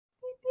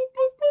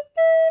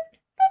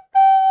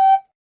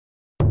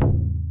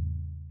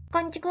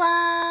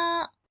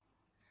Konchikuwa!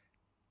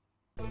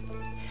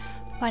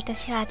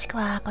 Watashi wa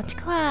Chikuwa,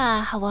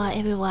 Konchikuwa! Hello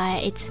everyone,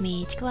 it's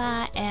me,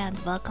 Chikuwa, and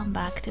welcome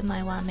back to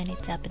my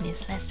 1-minute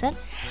Japanese lesson.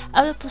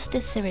 I will post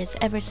this series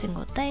every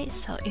single day,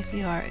 so if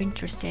you are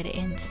interested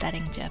in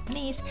studying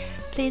Japanese,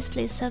 please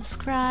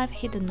subscribe,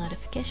 hit the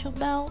notification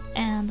bell,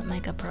 and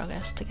make a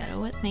progress together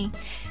with me.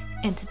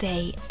 And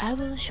today, I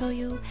will show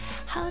you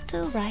how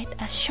to write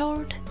a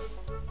short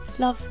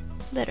love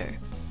letter,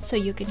 so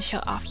you can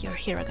show off your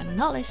hiragana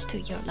knowledge to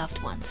your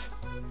loved ones.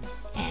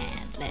 And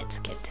let's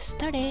get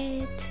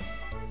started!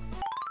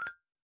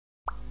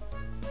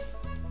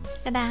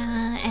 Ta-da!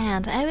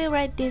 And I will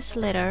write this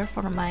letter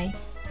for my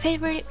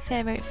favorite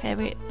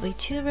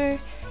Vtuber,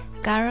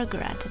 Gawr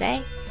Gura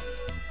today.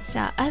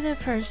 So I will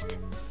first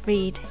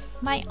read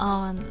my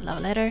own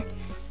love letter,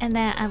 and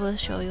then I will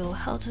show you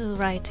how to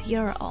write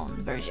your own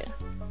version.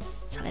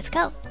 So let's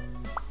go!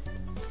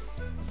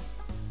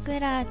 グ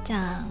ラち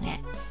ゃん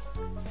へ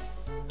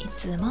い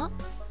つも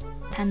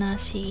楽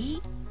し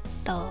い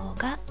動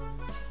画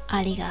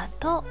ありが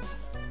とう。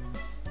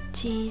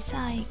小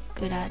さい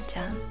グラち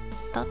ゃん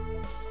とっ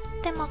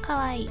てもか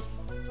わいい。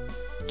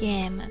ゲ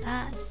ーム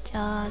が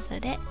上手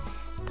で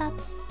とっ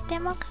て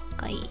もかっ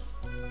こいい。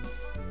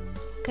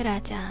グ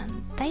ラちゃ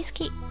ん大好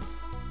き。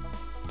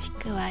ち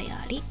くわよ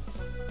り。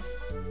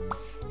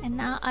And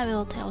now I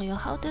will tell you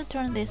how to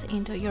turn this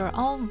into your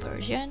own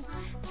version.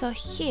 So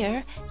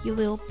here you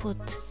will put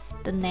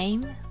the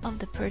name of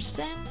the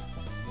person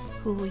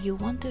who you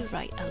want to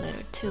write a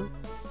letter to.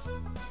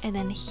 And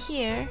then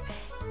here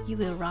you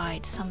will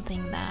write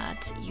something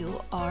that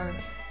you are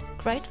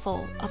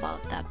grateful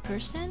about that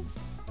person.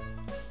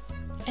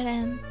 And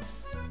then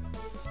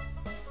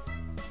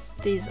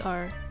these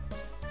are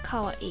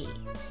kawaii,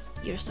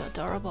 you're so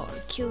adorable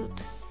or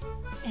cute.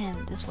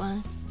 And this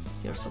one,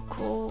 you're so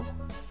cool,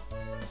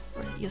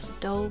 or you're so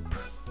dope.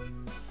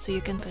 So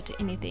you can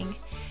put anything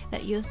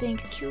that you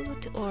think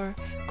cute or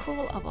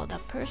cool about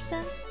that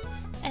person.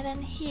 And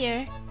then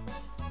here,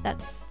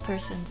 that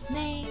person's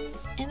name,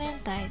 and then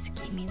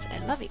daisuki means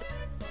I love you.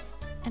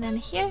 And then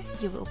here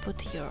you will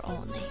put your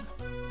own name.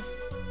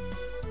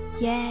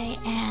 Yay!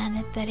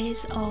 And that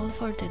is all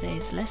for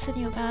today's lesson,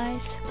 you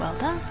guys. Well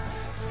done!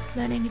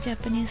 Learning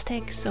Japanese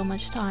takes so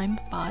much time,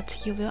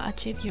 but you will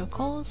achieve your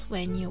goals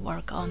when you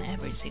work on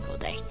every single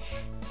day.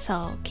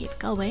 So keep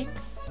going.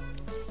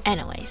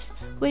 Anyways,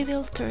 we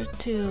will start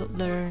to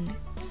learn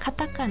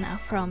katakana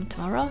from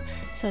tomorrow,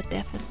 so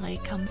definitely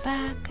come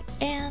back,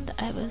 and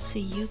I will see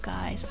you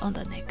guys on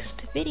the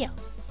next video.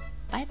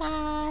 Bye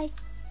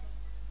bye!